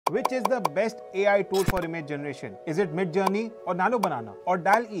Which is the best AI tool for image generation? Is it MidJourney or Nano Banana or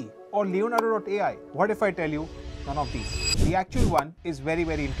DALL-E or Leonardo.ai? What if I tell you none of these? The actual one is very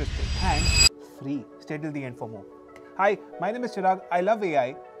interesting and free. Stay till the end for more. Hi, my name is Chirag. I love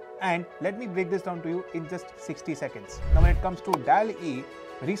AI and let me break this down to you in just 60 seconds. Now when it comes to DALL-E,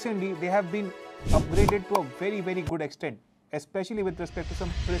 recently they have been upgraded to a very good extent, especially with respect to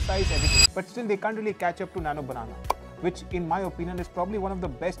some precise editing. But still they can't really catch up to Nano Banana, which in my opinion is probably one of the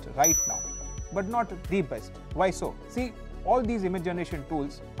best right now, but not the best. Why so? See, all these image generation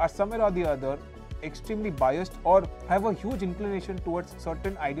tools are somewhere or the other extremely biased or have a huge inclination towards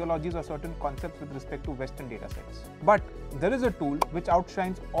certain ideologies or certain concepts with respect to Western datasets. But there is a tool which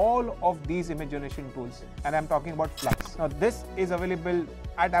outshines all of these image generation tools, and I'm talking about Flux. Now this is available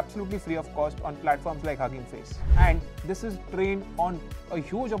at absolutely free of cost on platforms like Hugging Face, and this is trained on a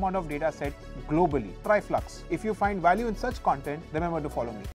huge amount of data set globally. Try Flux. If you find value in such content, remember to follow me.